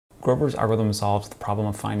Grover's algorithm solves the problem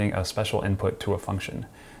of finding a special input to a function.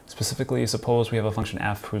 Specifically, suppose we have a function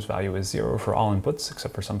f whose value is 0 for all inputs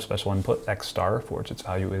except for some special input x star for which its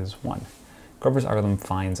value is 1. Grover's algorithm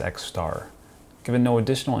finds x star. Given no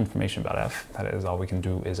additional information about f, that is, all we can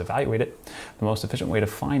do is evaluate it, the most efficient way to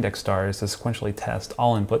find x star is to sequentially test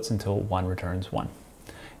all inputs until 1 returns 1.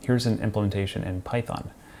 Here's an implementation in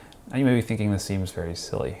Python. Now you may be thinking this seems very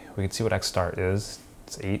silly. We can see what x star is.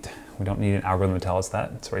 It's 8. We don't need an algorithm to tell us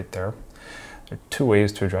that. It's right there. There are two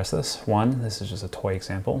ways to address this. One, this is just a toy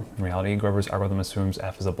example. In reality, Grover's algorithm assumes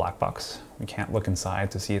f is a black box. We can't look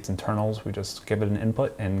inside to see its internals. We just give it an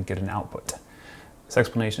input and get an output. This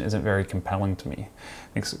explanation isn't very compelling to me.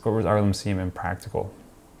 It makes Grover's algorithm seem impractical.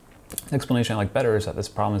 The explanation I like better is that this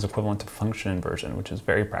problem is equivalent to function inversion, which is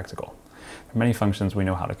very practical. There are many functions we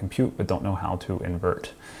know how to compute but don't know how to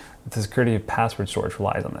invert. The security of password storage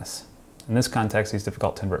relies on this. In this context, these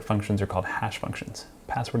difficult to invert functions are called hash functions.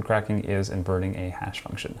 Password cracking is inverting a hash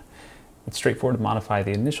function. It's straightforward to modify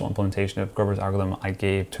the initial implementation of Grover's algorithm I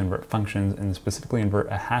gave to invert functions and specifically invert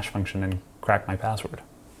a hash function and crack my password.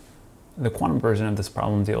 The quantum version of this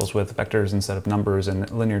problem deals with vectors instead of numbers and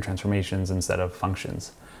linear transformations instead of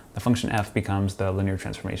functions. The function f becomes the linear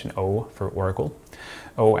transformation O for oracle.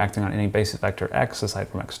 O acting on any basis vector x aside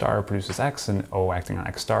from x star produces x, and O acting on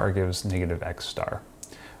x star gives negative x star.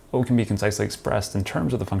 O can be concisely expressed in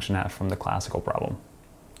terms of the function f from the classical problem.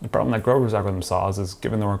 The problem that Grover's algorithm solves is,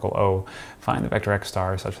 given the oracle O, find the vector x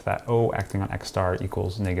star such that O acting on x star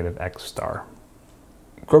equals negative x star.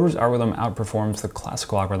 Grover's algorithm outperforms the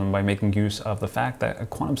classical algorithm by making use of the fact that a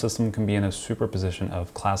quantum system can be in a superposition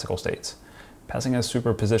of classical states. Passing a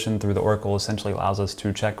superposition through the oracle essentially allows us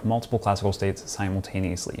to check multiple classical states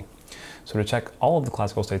simultaneously. So to check all of the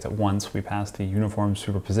classical states at once, we pass the uniform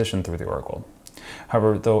superposition through the oracle.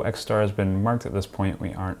 However, though x star has been marked at this point,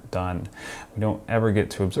 we aren't done. We don't ever get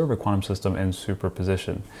to observe a quantum system in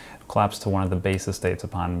superposition. It collapses to one of the basis states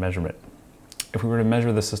upon measurement. If we were to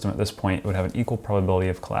measure the system at this point, it would have an equal probability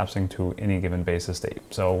of collapsing to any given basis state,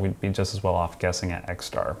 so we'd be just as well off guessing at x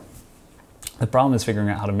star. The problem is figuring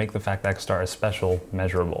out how to make the fact that x star is special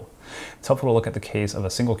measurable. It's helpful to look at the case of a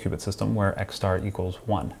single qubit system where x star equals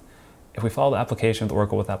 1. If we follow the application of the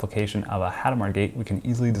oracle with application of a Hadamard gate, we can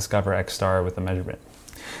easily discover x star with a measurement.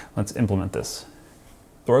 Let's implement this.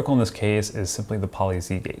 The oracle in this case is simply the poly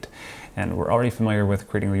z gate, and we're already familiar with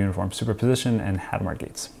creating the uniform superposition and Hadamard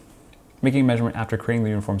gates. Making a measurement after creating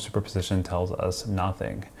the uniform superposition tells us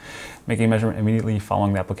nothing. Making a measurement immediately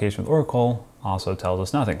following the application of the oracle also tells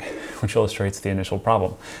us nothing, which illustrates the initial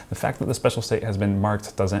problem. The fact that the special state has been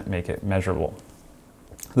marked doesn't make it measurable.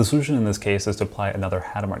 The solution in this case is to apply another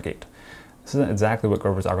Hadamard gate. This isn't exactly what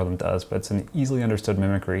Grover's algorithm does, but it's an easily understood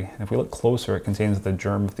mimicry, and if we look closer, it contains the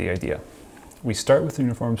germ of the idea. We start with the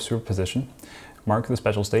uniform superposition, mark the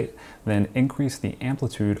special state, then increase the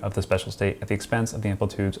amplitude of the special state at the expense of the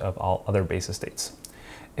amplitudes of all other basis states.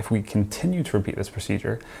 If we continue to repeat this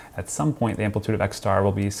procedure, at some point the amplitude of x star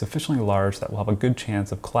will be sufficiently large that we'll have a good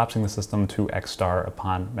chance of collapsing the system to x star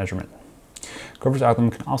upon measurement. Grover's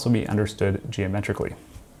algorithm can also be understood geometrically.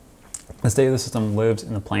 The state of the system lives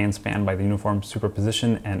in the plane spanned by the uniform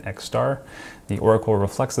superposition and x star. The oracle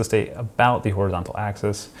reflects the state about the horizontal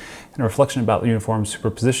axis, and a reflection about the uniform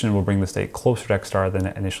superposition will bring the state closer to x star than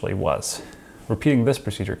it initially was. Repeating this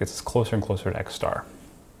procedure gets us closer and closer to x star.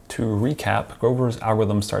 To recap, Grover's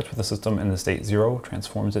algorithm starts with the system in the state 0,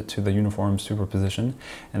 transforms it to the uniform superposition,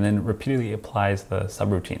 and then repeatedly applies the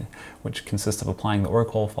subroutine, which consists of applying the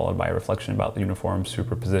oracle followed by a reflection about the uniform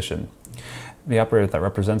superposition. The operator that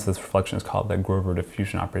represents this reflection is called the Grover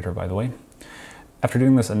diffusion operator, by the way. After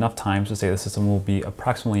doing this enough times, the state of the system will be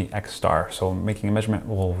approximately x star, so making a measurement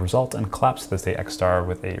will result in collapse to the state x star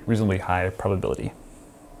with a reasonably high probability.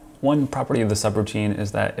 One property of the subroutine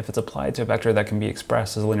is that if it's applied to a vector that can be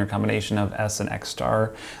expressed as a linear combination of s and x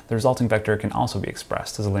star, the resulting vector can also be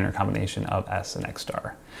expressed as a linear combination of s and x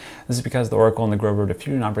star. This is because the oracle and the Grover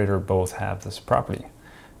diffusion operator both have this property.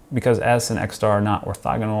 Because s and x star are not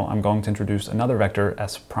orthogonal, I'm going to introduce another vector,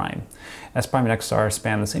 s prime. S prime and x star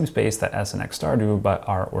span the same space that s and x star do, but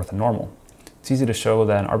are orthonormal. It's easy to show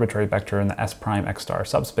that an arbitrary vector in the s prime x star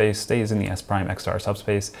subspace stays in the s prime x star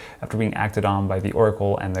subspace after being acted on by the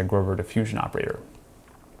oracle and the Grover diffusion operator.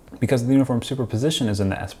 Because the uniform superposition is in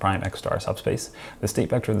the s prime x star subspace, the state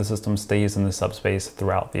vector of the system stays in the subspace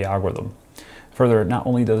throughout the algorithm. Further, not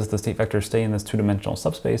only does the state vector stay in this two-dimensional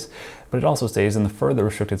subspace, but it also stays in the further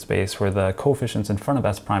restricted space where the coefficients in front of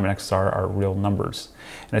s prime and x star are real numbers.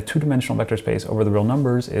 And a two-dimensional vector space over the real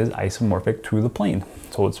numbers is isomorphic to the plane.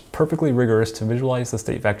 So it's perfectly rigorous to visualize the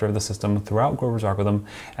state vector of the system throughout Grover's algorithm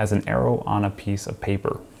as an arrow on a piece of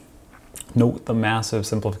paper. Note the massive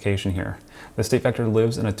simplification here. The state vector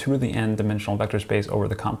lives in a 2 to the n dimensional vector space over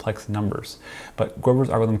the complex numbers, but Grover's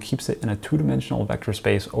algorithm keeps it in a 2-dimensional vector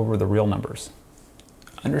space over the real numbers.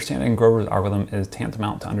 Understanding Grover's algorithm is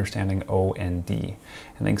tantamount to understanding O and D,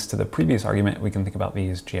 and thanks to the previous argument, we can think about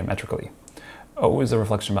these geometrically. O is a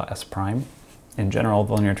reflection about S prime. In general,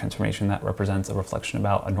 the linear transformation that represents a reflection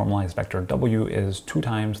about a normalized vector W is 2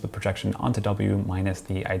 times the projection onto W minus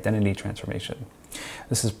the identity transformation.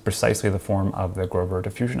 This is precisely the form of the Grover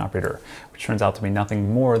diffusion operator, which turns out to be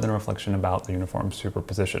nothing more than a reflection about the uniform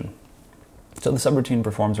superposition. So the subroutine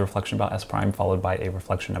performs a reflection about S prime followed by a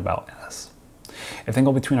reflection about S. If the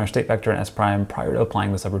angle between our state vector and S prime prior to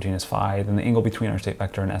applying the subroutine is phi, then the angle between our state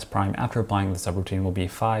vector and S prime after applying the subroutine will be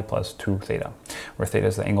phi plus 2 theta, where theta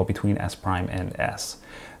is the angle between S prime and S.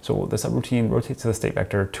 So the subroutine rotates the state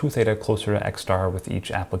vector 2 theta closer to x star with each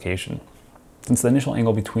application. Since the initial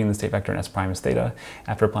angle between the state vector and S prime is theta,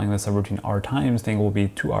 after applying the subroutine r times, the angle will be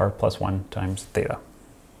 2r plus 1 times theta.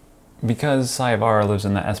 Because psi of r lives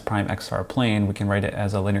in the S prime x star plane, we can write it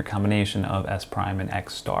as a linear combination of S prime and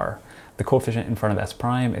x star. The coefficient in front of S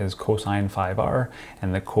prime is cosine phi of r,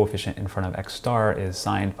 and the coefficient in front of x star is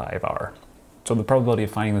sine phi of r. So the probability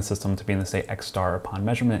of finding the system to be in the state x star upon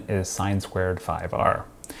measurement is sine squared phi of r.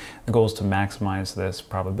 The goal is to maximize this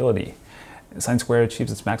probability. Sine squared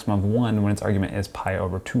achieves its maximum of 1 when its argument is pi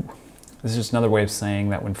over 2. This is just another way of saying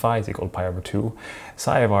that when phi is equal to pi over 2,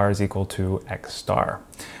 psi of r is equal to x star.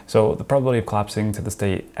 So the probability of collapsing to the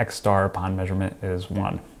state x star upon measurement is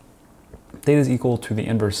 1. Theta is equal to the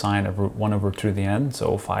inverse sine of root 1 over 2 to the n,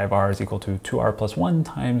 so phi of r is equal to 2r plus 1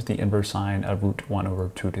 times the inverse sine of root 1 over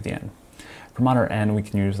 2 to the n. For mod n, we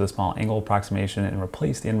can use the small angle approximation and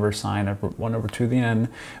replace the inverse sine of root 1 over 2 to the n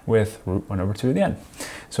with root 1 over 2 to the n.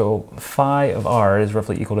 So phi of r is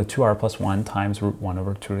roughly equal to 2r plus 1 times root 1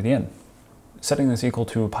 over 2 to the n. Setting this equal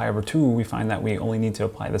to pi over 2, we find that we only need to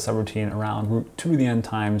apply the subroutine around root 2 to the n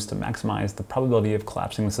times to maximize the probability of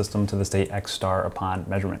collapsing the system to the state x star upon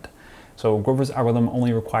measurement. So Grover's algorithm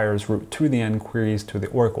only requires root 2 to the n queries to the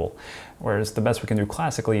oracle, whereas the best we can do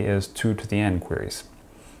classically is 2 to the n queries.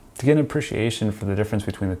 To get an appreciation for the difference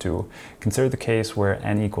between the two, consider the case where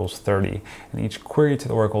n equals 30, and each query to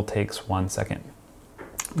the oracle takes 1 second.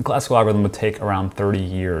 The classical algorithm would take around 30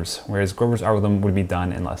 years, whereas Grover's algorithm would be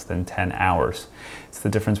done in less than 10 hours. It's the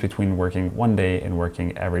difference between working one day and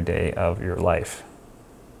working every day of your life.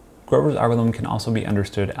 Grover's algorithm can also be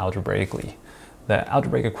understood algebraically. The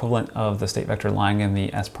algebraic equivalent of the state vector lying in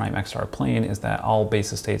the S prime x star plane is that all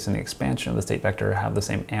basis states in the expansion of the state vector have the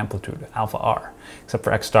same amplitude, alpha r, except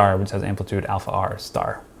for x star, which has amplitude alpha r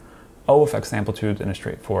star. O affects the amplitude in a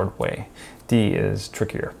straightforward way. D is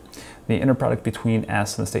trickier. The inner product between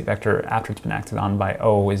S and the state vector after it's been acted on by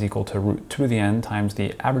O is equal to root 2 to the n times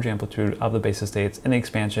the average amplitude of the basis states in the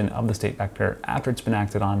expansion of the state vector after it's been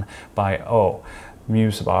acted on by O, mu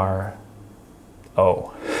sub r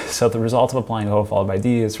O. So the result of applying O followed by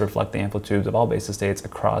D is to reflect the amplitudes of all basis states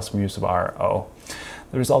across mu sub r O.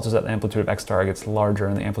 The result is that the amplitude of x star gets larger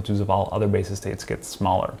and the amplitudes of all other basis states get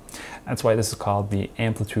smaller. That's why this is called the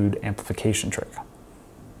amplitude amplification trick.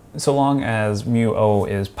 So long as mu O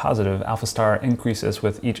is positive, alpha star increases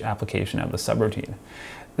with each application of the subroutine.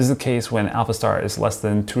 This is the case when alpha star is less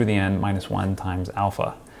than 2 to the n minus 1 times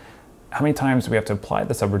alpha. How many times do we have to apply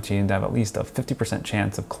the subroutine to have at least a 50%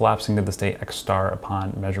 chance of collapsing to the state x star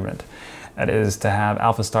upon measurement? That is, to have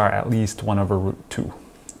alpha star at least 1 over root 2.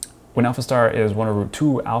 When alpha star is 1 over root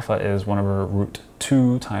 2, alpha is 1 over root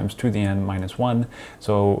 2 times 2 to the n minus 1,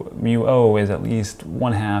 so mu O is at least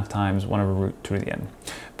 1/2 times 1 over root 2 to the n,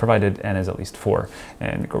 provided n is at least 4,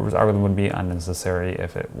 and Grover's algorithm would be unnecessary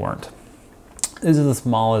if it weren't. This is the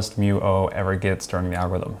smallest mu O ever gets during the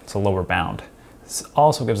algorithm. It's a lower bound. This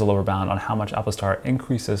also gives a lower bound on how much alpha star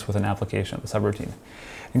increases with an application of the subroutine.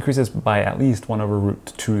 It increases by at least 1 over root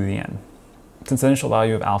 2 to the n. Since the initial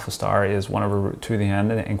value of alpha star is 1 over root 2 to the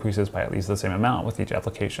n, and it increases by at least the same amount with each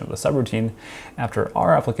application of the subroutine, after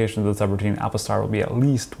r applications of the subroutine, alpha star will be at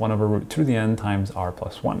least 1 over root 2 to the n times r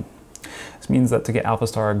plus 1. This means that to get alpha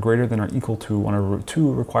star greater than or equal to 1 over root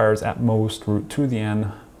 2 requires at most root 2 to the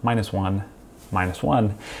n minus 1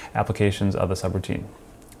 applications of the subroutine.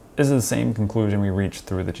 This is the same conclusion we reached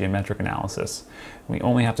through the geometric analysis. We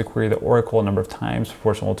only have to query the oracle a number of times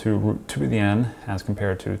proportional to root 2 to the n as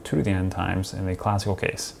compared to 2 to the n times in the classical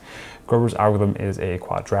case. Grover's algorithm is a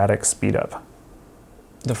quadratic speedup.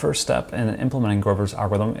 The first step in implementing Grover's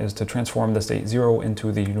algorithm is to transform the state 0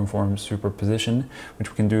 into the uniform superposition,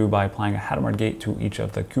 which we can do by applying a Hadamard gate to each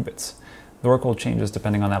of the qubits. The oracle changes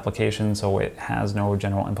depending on the application, so it has no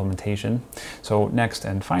general implementation. So next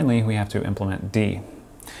and finally, we have to implement D.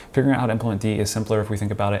 Figuring out how to implement D is simpler if we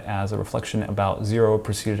think about it as a reflection about 0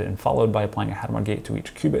 preceded and followed by applying a Hadamard gate to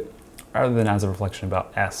each qubit, rather than as a reflection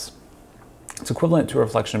about S. It's equivalent to a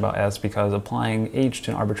reflection about S because applying H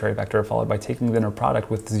to an arbitrary vector followed by taking the inner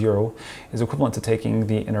product with 0 is equivalent to taking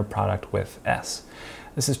the inner product with S.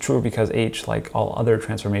 This is true because H, like all other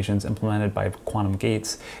transformations implemented by quantum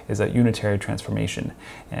gates, is a unitary transformation.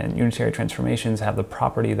 And unitary transformations have the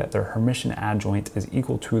property that their Hermitian adjoint is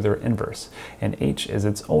equal to their inverse, and H is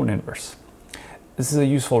its own inverse. This is a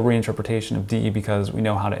useful reinterpretation of D because we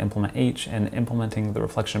know how to implement H, and implementing the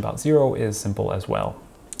reflection about 0 is simple as well.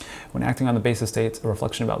 When acting on the basis states, a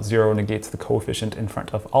reflection about 0 negates the coefficient in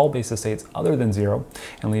front of all basis states other than 0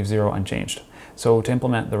 and leaves 0 unchanged. So to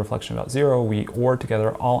implement the reflection about 0, we OR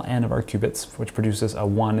together all n of our qubits, which produces a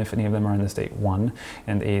 1 if any of them are in the state 1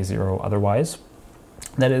 and a 0 otherwise.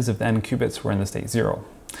 That is, if n qubits were in the state 0.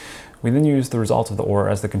 We then use the result of the OR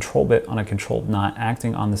as the control bit on a controlled knot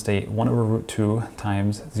acting on the state 1 over root 2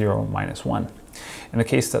 times 0 minus 1. In the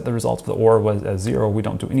case that the result of the OR was a 0, we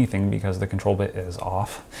don't do anything because the control bit is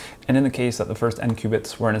off. And in the case that the first n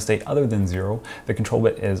qubits were in a state other than 0, the control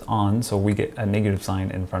bit is on, so we get a negative sign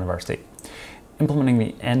in front of our state. Implementing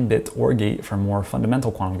the n-bit OR gate for more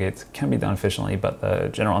fundamental quantum gates can be done efficiently, but the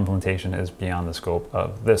general implementation is beyond the scope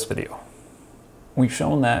of this video. We've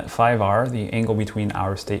shown that phi of r, the angle between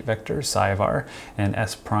our state vectors, psi of r, and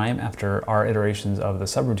s prime after r iterations of the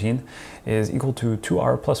subroutine is equal to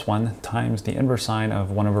 2r plus 1 times the inverse sine of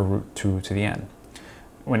 1 over root 2 to the n.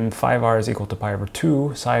 When phi of r is equal to pi over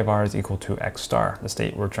 2, psi of r is equal to x star, the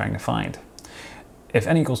state we're trying to find. If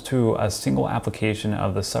n equals 2, a single application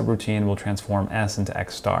of the subroutine will transform s into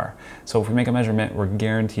x star. So if we make a measurement, we're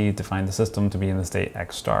guaranteed to find the system to be in the state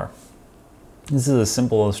x star. This is a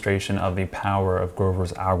simple illustration of the power of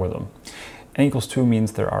Grover's algorithm. N equals 2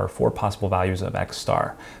 means there are 4 possible values of x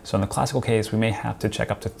star. So in the classical case, we may have to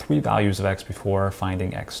check up to 3 values of x before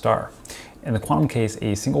finding x star. In the quantum case,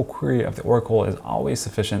 a single query of the oracle is always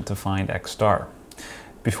sufficient to find x star.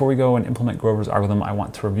 Before we go and implement Grover's algorithm, I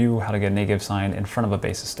want to review how to get a negative sign in front of a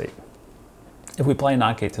basis state. If we apply a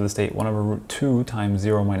NOT gate to the state 1 over root 2 times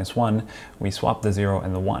 0 minus 1, we swap the 0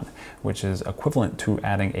 and the 1, which is equivalent to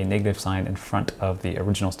adding a negative sign in front of the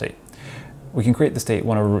original state. We can create the state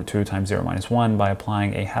 1 over root 2 times 0 minus 1 by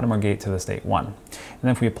applying a Hadamard gate to the state 1. And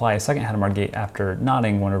then if we apply a second Hadamard gate after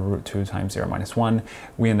knotting 1 over root 2 times 0 minus 1,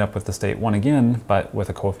 we end up with the state 1 again, but with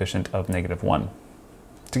a coefficient of negative 1.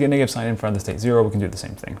 To get a negative sign in front of the state 0, we can do the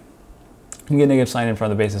same thing. We can get a negative sign in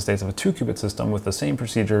front of the basis states of a 2-qubit system with the same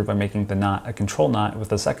procedure by making the knot a control knot with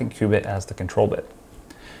the second qubit as the control bit.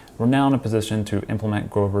 We're now in a position to implement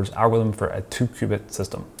Grover's algorithm for a 2-qubit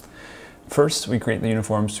system. First, we create the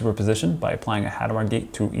uniform superposition by applying a Hadamard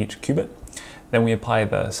gate to each qubit. Then we apply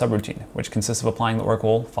the subroutine, which consists of applying the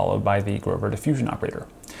oracle followed by the Grover diffusion operator.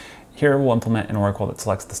 Here we'll implement an oracle that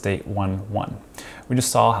selects the state 1, 1. We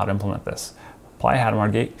just saw how to implement this. Apply a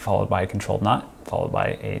Hadamard gate followed by a controlled knot, followed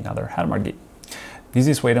by another Hadamard gate. The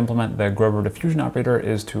easiest way to implement the Grover diffusion operator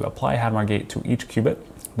is to apply a Hadamard gate to each qubit,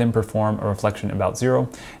 then perform a reflection about 0,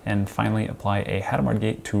 and finally apply a Hadamard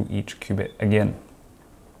gate to each qubit again.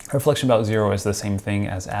 A reflection about 0 is the same thing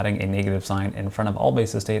as adding a negative sign in front of all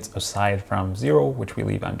basis states aside from 0, which we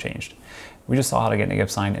leave unchanged. We just saw how to get a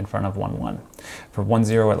negative sign in front of 1, 1. For 1,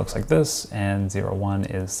 0, it looks like this, and 0, 1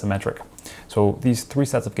 is symmetric. So these 3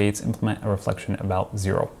 sets of gates implement a reflection about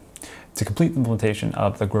 0. To complete the implementation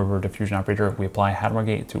of the Grover diffusion operator, we apply a Hadamard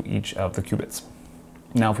gate to each of the qubits.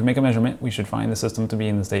 Now, if we make a measurement, we should find the system to be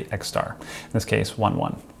in the state x star, in this case 1,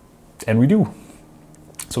 1. And we do.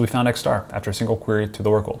 So we found x star after a single query to the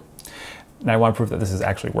oracle. Now I want to prove that this is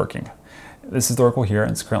actually working. This is the oracle here,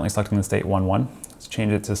 and it's currently selecting the state 1, 1. Let's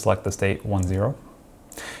change it to select the state 1, 0,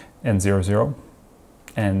 and 0, 0,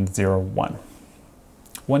 and 0, 1.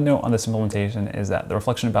 One note on this implementation is that the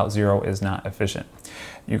reflection about 0 is not efficient.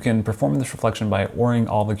 You can perform this reflection by ORing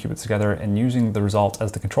all the qubits together and using the result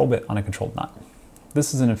as the control bit on a controlled knot.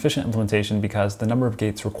 This is an efficient implementation because the number of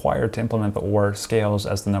gates required to implement the OR scales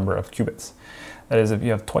as the number of qubits. That is, if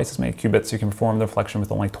you have twice as many qubits, you can perform the reflection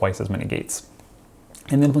with only twice as many gates.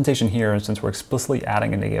 In the implementation here, since we're explicitly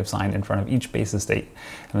adding a negative sign in front of each basis state,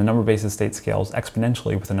 and the number of basis states scales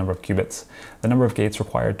exponentially with the number of qubits, the number of gates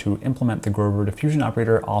required to implement the Grover diffusion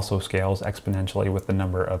operator also scales exponentially with the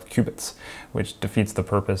number of qubits, which defeats the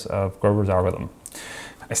purpose of Grover's algorithm.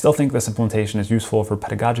 I still think this implementation is useful for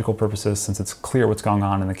pedagogical purposes since it's clear what's going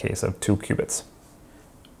on in the case of 2 qubits.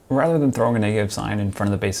 Rather than throwing a negative sign in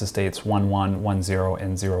front of the basis states 1, 1, 1, 0,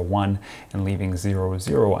 and 0, 1, and leaving 0,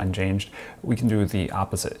 0 unchanged, we can do the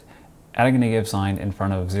opposite. Adding a negative sign in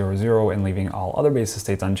front of 0, 0 and leaving all other basis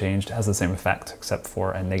states unchanged has the same effect, except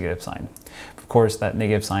for a negative sign. Of course, that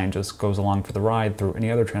negative sign just goes along for the ride through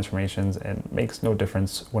any other transformations and makes no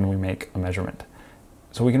difference when we make a measurement.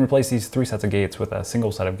 So we can replace these three sets of gates with a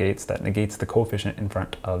single set of gates that negates the coefficient in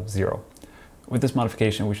front of 0. With this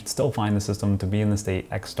modification, we should still find the system to be in the state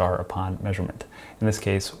x star upon measurement, in this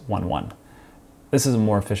case 1, 1. This is a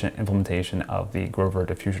more efficient implementation of the Grover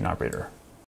diffusion operator.